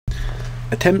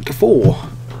attempt 4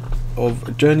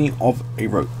 of Journey of a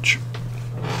Roach.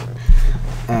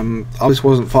 This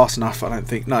wasn't fast enough, I don't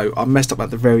think. No, I messed up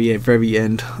at the very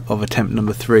end of attempt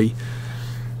number 3.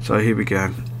 So here we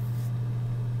go.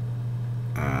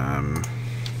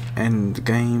 End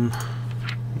game.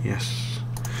 Yes.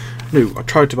 No, I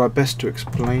tried to my best to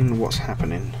explain what's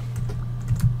happening.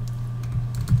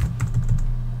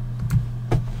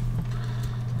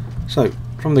 So,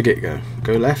 from the get-go,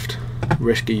 go left,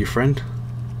 rescue your friend.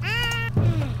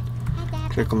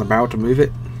 Click on the barrel to move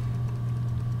it.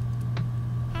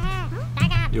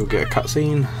 You'll get a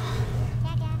cutscene.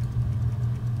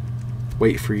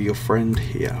 Wait for your friend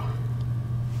here.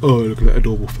 Oh, look at that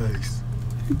adorable face.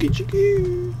 Look at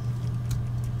you.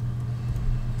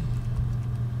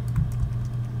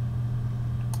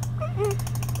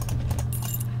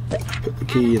 Put the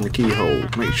key in the keyhole.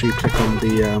 Make sure you click on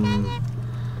the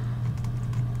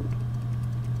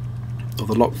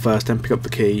lock first, then pick up the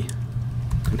key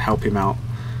and help him out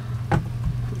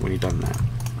when you've done that.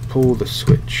 Pull the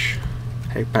switch.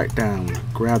 Head back down.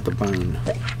 Grab the bone.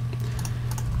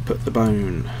 Put the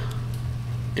bone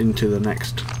into the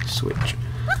next switch.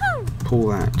 Pull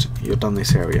that. You've done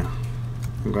this area.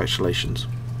 Congratulations.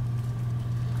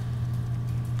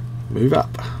 Move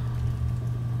up.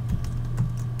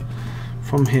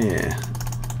 From here,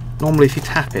 normally if you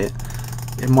tap it,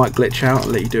 it might glitch out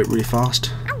and let you do it really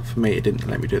fast. For me, it didn't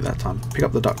let me do it that time. Pick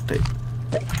up the duct tape.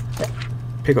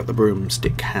 Pick up the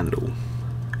broomstick handle.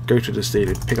 Go to the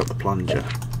ceiling. Pick up the plunger.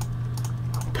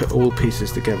 Put all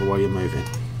pieces together while you're moving.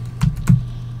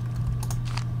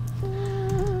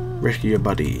 Rescue your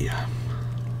buddy.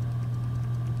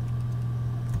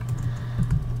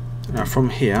 Now from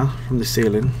here, from the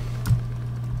ceiling,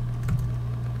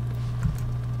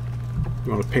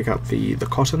 you want to pick up the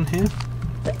cotton here.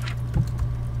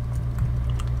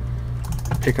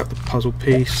 Pick up the puzzle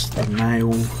piece, the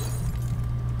nail.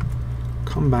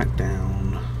 Come back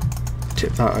down.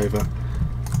 Tip that over.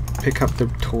 Pick up the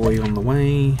toy on the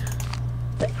way.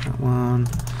 That one.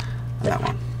 And that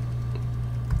one.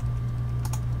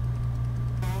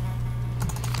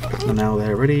 Put the nail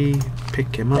there ready.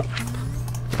 Pick him up.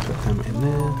 Put them in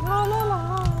there.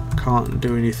 Can't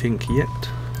do anything yet.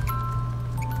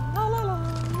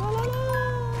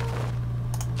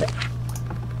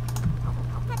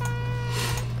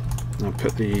 Now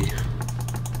put the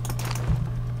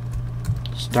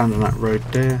stand on that road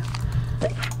there.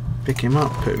 Pick him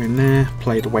up, put him in there,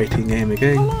 play the waiting game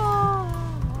again.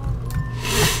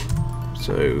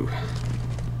 So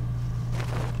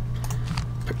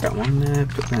put that one there,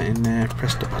 put that in there,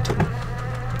 press the button.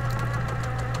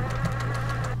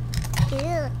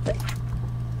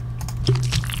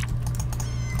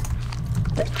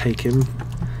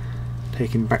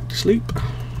 Take him back to sleep.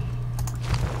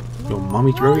 Your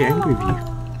mummy's very angry with you.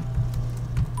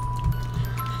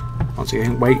 Once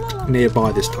again, wait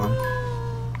nearby this time.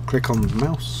 Click on the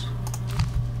mouse.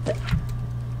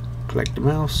 Collect the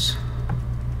mouse.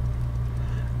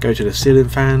 Go to the ceiling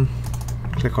fan.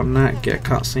 Click on that, get a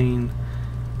cutscene.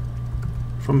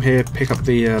 From here, pick up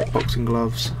the boxing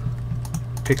gloves.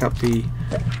 Pick up the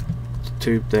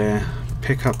tube there.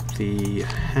 Pick up the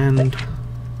hand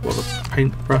or the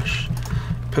paintbrush.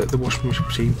 Put the washing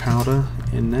machine powder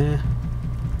in there.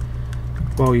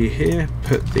 While you're here,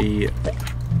 put the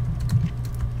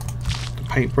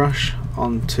paintbrush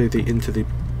into the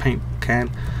paint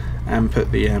can and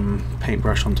put the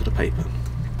paintbrush onto the paper.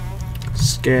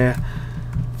 Scare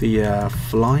the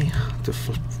fly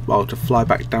to fly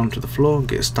back down to the floor and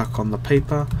get stuck on the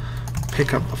paper.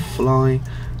 Pick up the fly,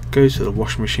 go to the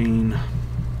washing machine,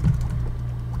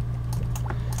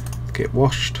 get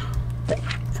washed.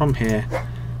 From here,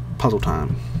 puzzle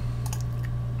time.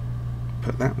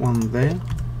 Put that one there.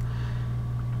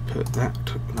 Put that,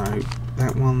 no,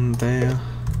 that one there.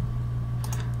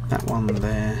 That one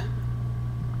there.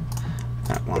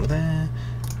 That one there.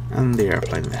 And the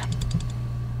airplane there.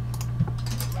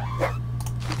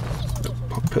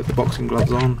 Put the boxing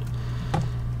gloves on.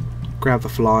 Grab the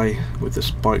fly with the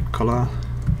spiked collar.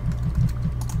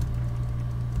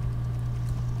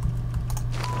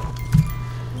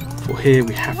 For here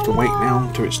we have to wait now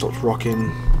until it stops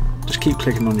rocking. Just keep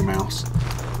clicking on your mouse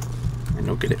and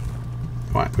you'll get it.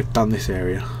 Right, we've done this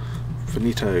area.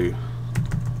 Finito.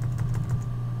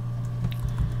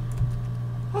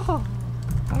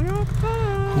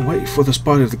 I'll wait for the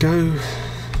spider to go.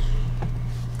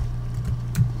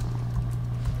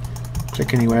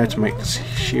 Click anywhere to make the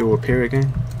shield appear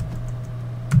again.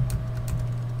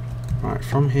 Right,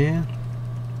 from here,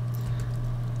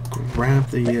 grab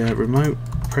the remote,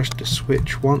 press the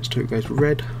switch once till it goes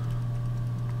red,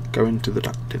 go into the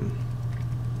ducting.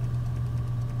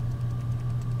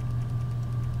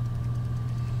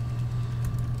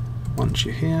 Once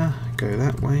you're here, go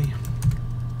that way.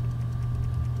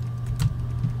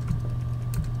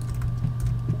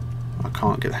 I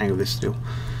can't get the hang of this still.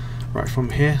 Right, from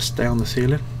here, stay on the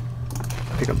ceiling,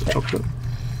 pick up the chocolate,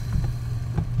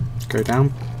 go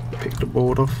down, pick the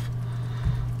board off,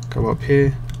 go up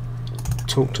here,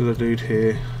 talk to the dude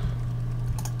here.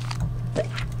 I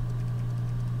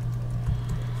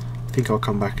think I'll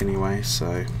come back anyway,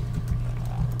 so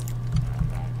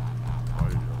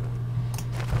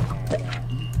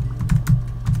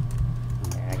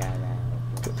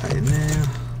put that in there,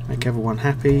 make everyone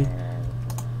happy,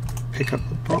 pick up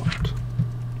the pot.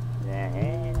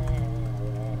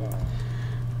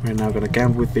 We're now going to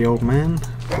gamble with the old man.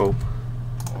 Well,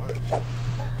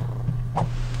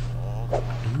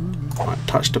 right,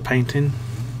 touch the painting.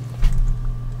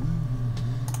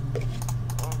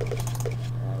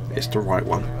 It's the right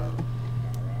one.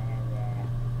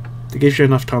 It gives you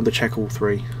enough time to check all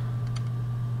three.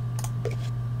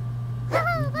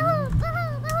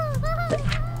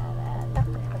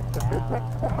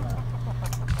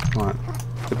 Right,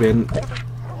 there'll be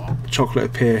a chocolate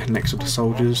appear next to the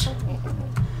soldiers.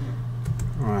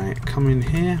 Right, come in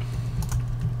here,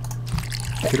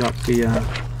 fill up the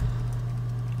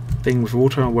thing with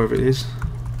water or wherever it is,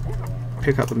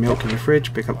 pick up the milk in the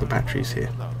fridge, pick up the batteries here,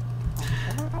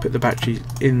 put the battery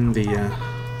in the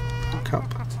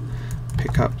cup,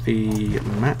 pick up the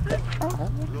map.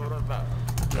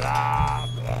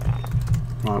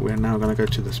 Right, we're now going to go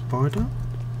to the spider,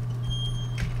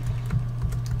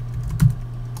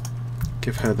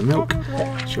 give her the milk,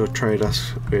 she'll trade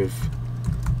us with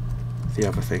the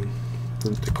other thing,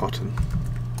 the cotton.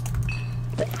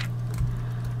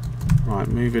 Right,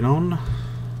 moving on.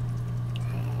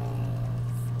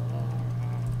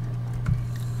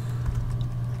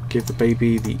 Give the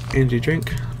baby the energy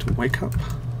drink to wake up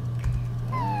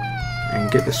and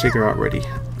get the cigarette ready.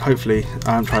 Hopefully,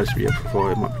 I haven't tried this yet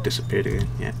before, it might be disappeared again.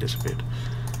 Yeah, it disappeared.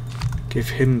 Give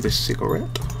him this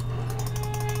cigarette.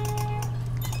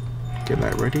 Get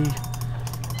that ready.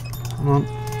 Come on.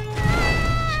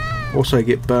 Also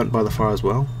get burnt by the fire as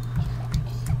well.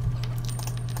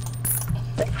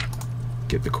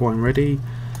 Get the coin ready,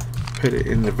 put it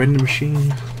in the vending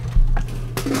machine,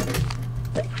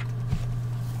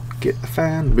 get the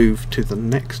fan, move to the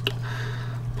next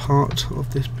part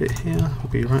of this bit here, will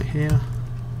be right here.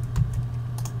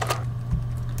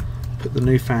 Put the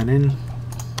new fan in,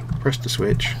 press the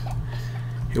switch,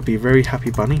 he'll be very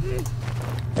happy bunny.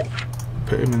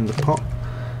 Put him in the pot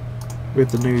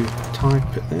with the new tie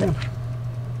put there.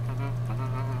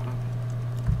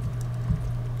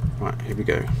 Right, here we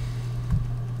go.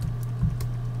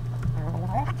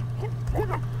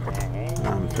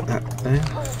 Put that there.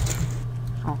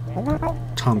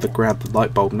 Time to grab the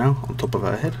light bulb now on top of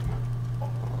her head.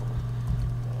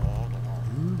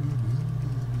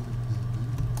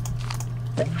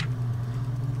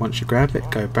 Once you grab it,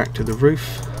 go back to the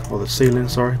roof, or the ceiling,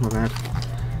 sorry, my bad,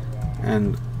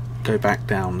 and go back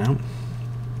down now.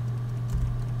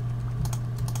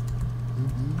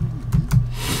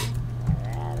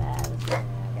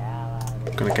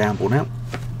 Gonna gamble now.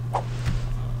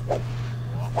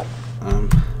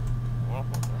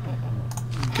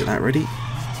 Get that ready.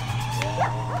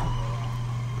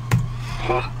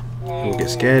 We'll get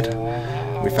scared.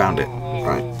 We found it.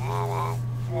 Right.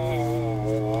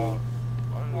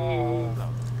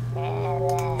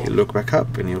 You look back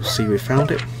up and you'll see we found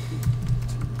it.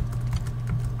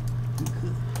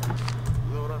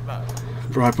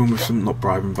 Bribe him with some, not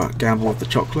bribe him, but gamble with the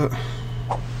chocolate.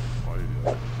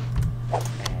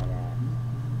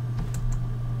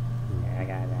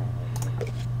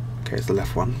 Okay, it's the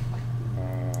left one.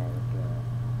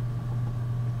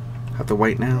 Have to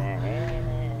wait now.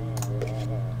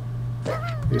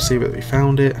 You'll see that we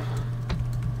found it.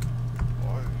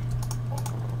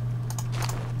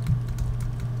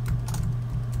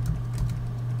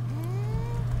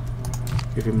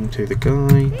 Give him to the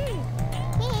guy.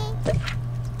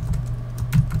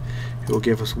 He will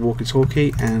give us a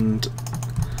walkie-talkie and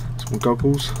some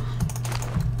goggles.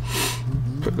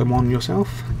 Put them on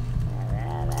yourself.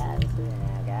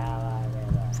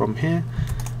 From here,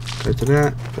 go to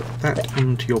that, put that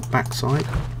onto your backside.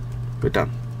 We're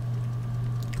done.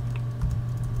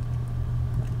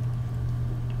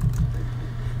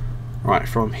 Right,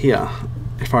 from here,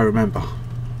 if I remember,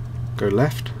 go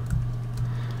left,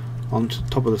 on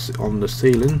top of on the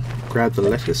ceiling, grab the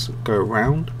lettuce, go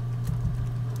around,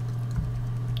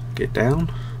 get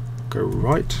down, go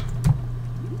right.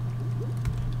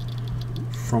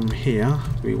 From here,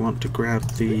 we want to grab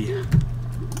the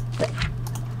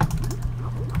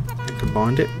and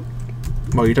combine it.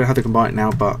 Well, you don't have to combine it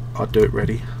now, but I'll do it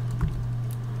ready.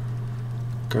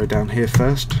 Go down here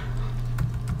first.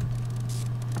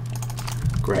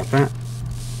 Grab that.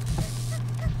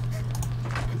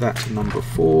 Put that to number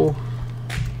 4.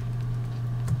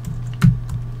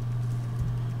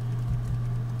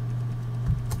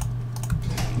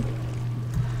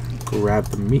 Grab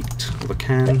the meat or the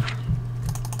can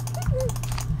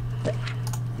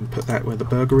and put that where the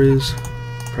burger is.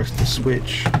 Press the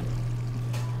switch.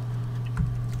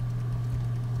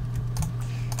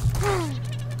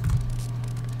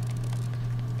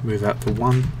 Move that to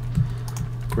 1.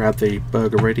 Grab the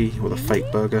burger ready, or the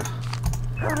fake burger.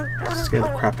 Scare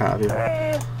the crap out of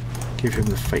him. Give him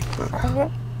the fake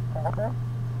burger.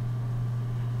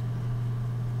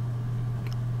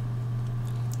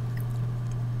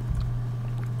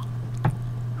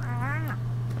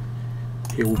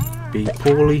 He'll be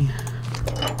poorly.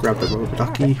 Grab the rubber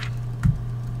ducky.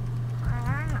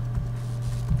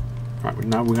 Right,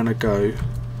 now we're going to go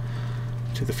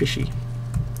to the fishy.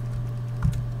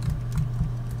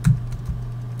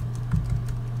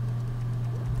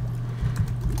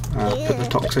 Put the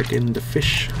toxic in the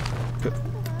fish. Put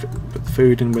the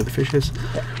food in where the fish is.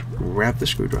 Grab the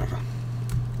screwdriver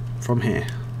from here.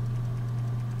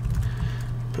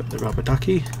 Put the rubber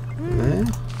ducky there.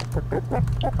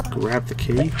 Grab the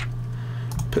key.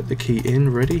 Put the key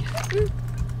in, ready.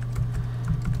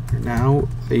 Now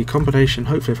the combination,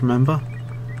 hopefully remember,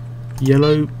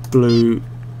 yellow, blue,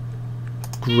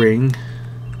 green,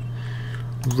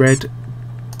 red,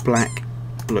 black,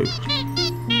 blue.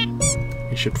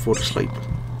 You should fall asleep.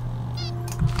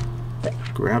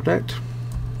 Grab that.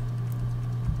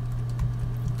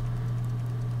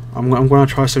 I'm going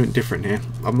to try something different here.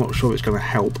 I'm not sure if it's going to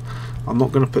help. I'm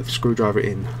not going to put the screwdriver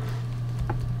in.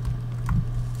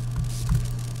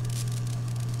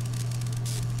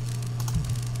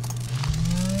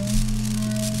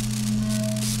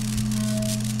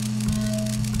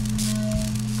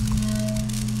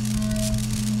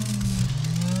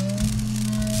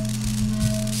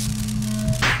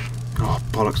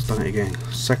 Bollocks, done it again.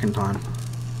 Second time.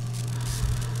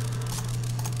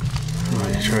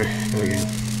 Right, try go again.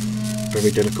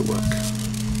 Very delicate work.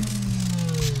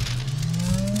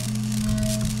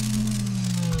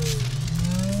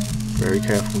 Very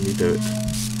careful when you do it.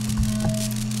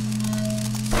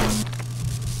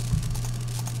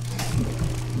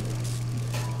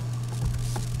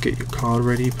 Get your card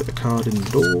ready, put the card in the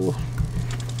door.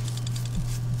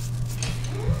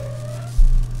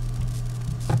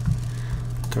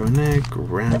 Go in there,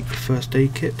 grab the first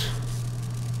aid kit.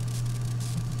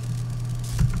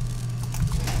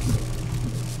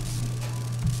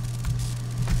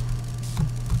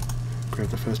 Grab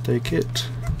the first aid kit.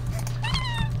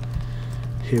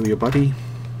 Heal your buddy.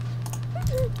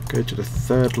 Go to the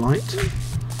 3rd light.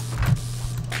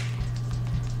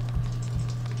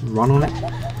 Run on it.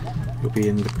 You'll be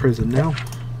in the prison now.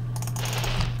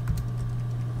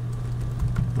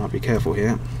 I'll be careful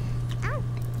here.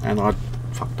 And I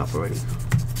fucked up already.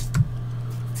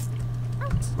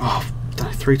 Oh, I've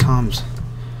done it 3 times.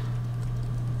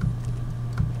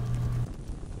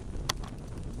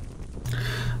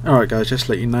 Alright guys, just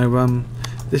to let you know,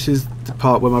 this is the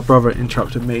part where my brother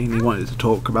interrupted me and he wanted to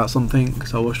talk about something,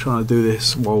 so I was trying to do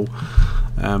this while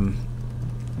trying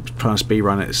to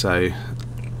speedrun it, so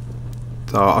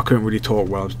I couldn't really talk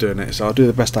while I was doing it, so I'll do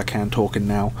the best I can talking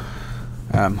now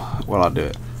while I do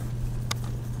it.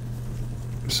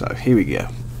 So here we go.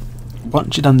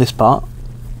 Once you've done this part,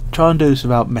 try and do this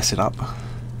without messing up,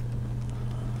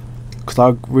 because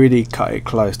I really cut it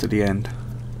close to the end.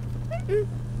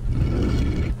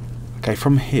 Okay,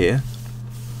 from here,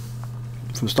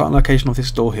 from the starting location of this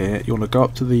door here, you want to go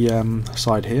up to the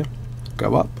side here,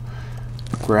 go up,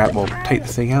 grab or take the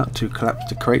thing out to collapse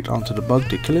the crate onto the bug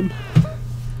to kill him,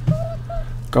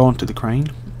 go onto the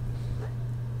crane,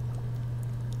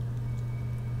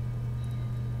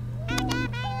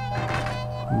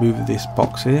 move this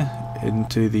box here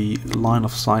into the line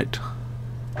of sight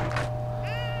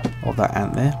of that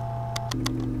ant there,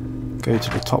 go to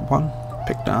the top one,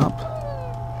 pick that up,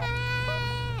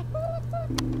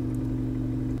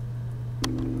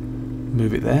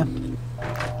 move it there,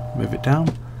 move it down.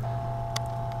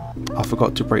 I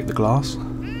forgot to break the glass.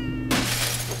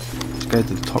 Let's go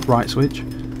to the top right switch,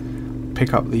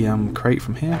 pick up the crate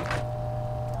from here,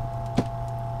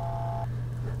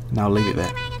 now leave it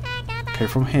there. Okay,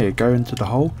 from here go into the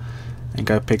hole and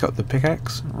go pick up the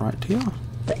pickaxe right here.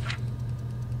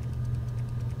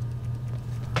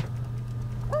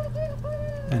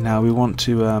 And now we want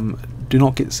to do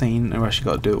not get seen, or else you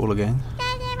got to do it all again.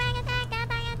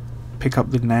 Pick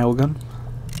up the nail gun,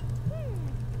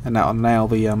 and that'll nail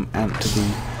the ant to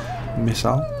the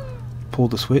missile. Pull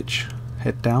the switch,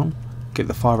 head down, Get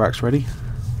the fire axe ready,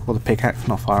 or the pickaxe,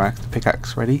 not fire axe, the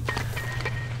pickaxe ready.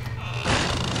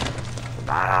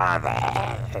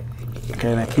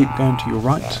 Okay, now keep going to your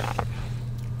right.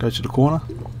 Go to the corner.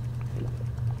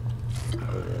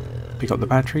 Pick up the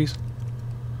batteries.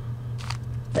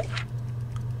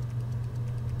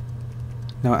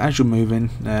 Now as you're moving,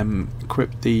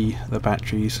 equip the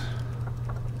batteries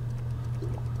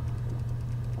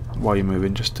while you're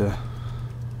moving, just to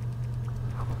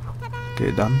get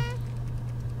it done.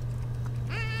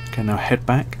 Okay, now head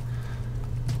back.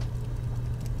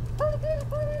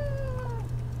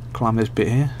 Climb this bit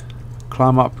here.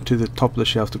 Climb up to the top of the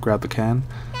shelf to grab the can.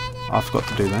 I forgot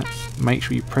to do that. Make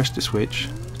sure you press the switch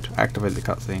to activate the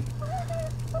cutscene.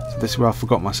 So this is where I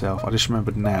forgot myself. I just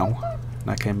remembered now, and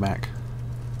I came back.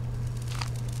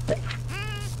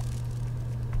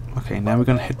 Okay, now we're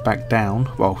going to head back down.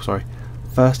 Well, sorry.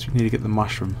 First, we need to get the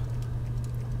mushroom.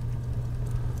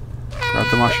 Grab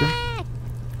the mushroom.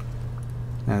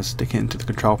 Now stick it into the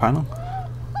control panel.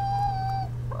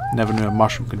 Never knew a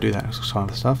mushroom could do that kind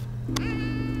of stuff.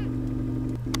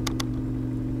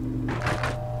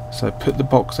 So put the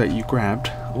box that you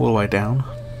grabbed all the way down.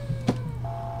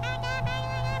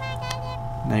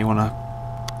 Now you want to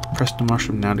press the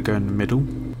mushroom now to go in the middle.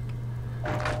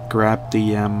 Grab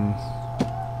the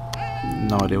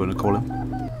no idea what to call him.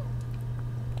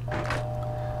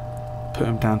 Put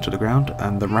him down to the ground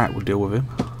and the rat will deal with him.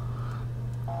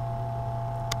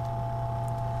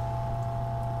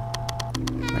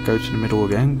 Now go to the middle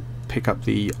again, pick up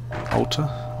the altar,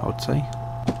 I would say.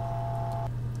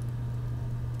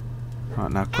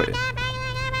 Right, now quit it.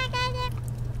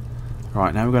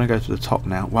 Right, now we're going to go to the top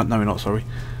now. Well, no, we're not, sorry.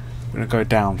 We're going to go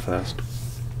down first.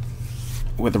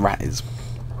 Where the rat is.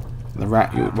 The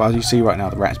rat, well, as you see right now,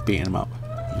 the rat's beating him up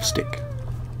with a stick.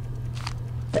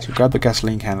 So grab the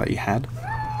gasoline can that you had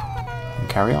and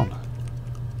carry on.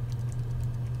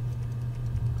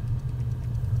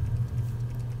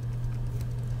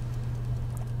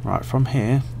 Right, from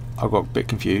here, I got a bit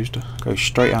confused. Go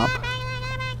straight up.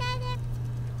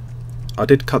 I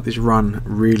did cut this run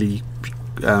really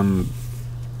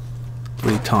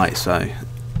really tight, so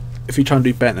if you try and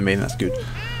do better than me, then that's good.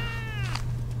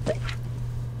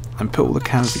 And put all the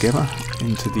cans together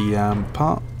into the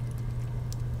part.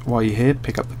 While you're here,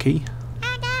 pick up the key.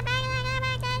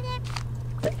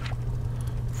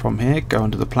 From here, go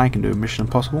under the plank and do a Mission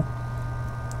Impossible.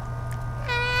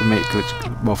 For me, it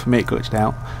glitched, well, for me it glitched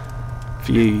out.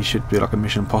 For you, you should be like a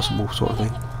Mission Impossible sort of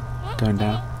thing. Going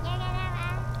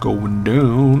down. Going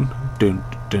down. Dun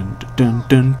dun dun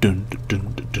dun dun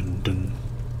dun dun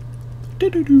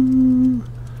dun dun.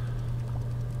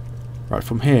 Right,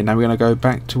 from here, now we're going to go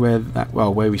back to where that,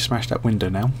 well, where we smashed that window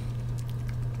now.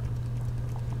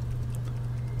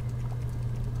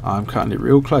 I'm cutting it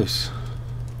real close.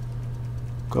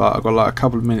 I've got like a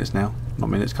couple of minutes now, not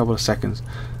minutes, couple of seconds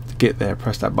to get there.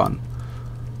 Press that button.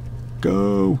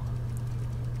 Go.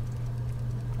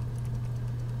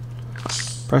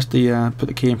 Press the put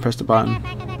the key and press the button,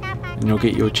 and you'll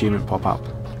get your achievement pop up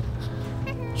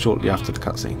shortly after the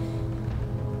cutscene.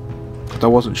 Because I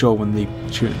wasn't sure when the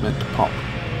achievement meant to pop,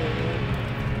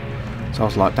 so I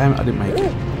was like, damn it, I didn't make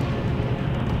it.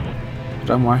 But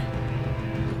don't worry.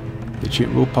 The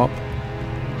achievement will pop.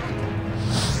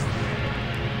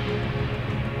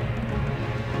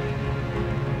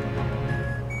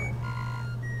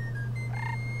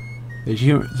 The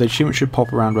achievement should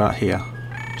pop around about here.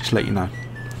 Just to let you know.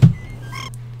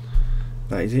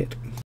 That is it.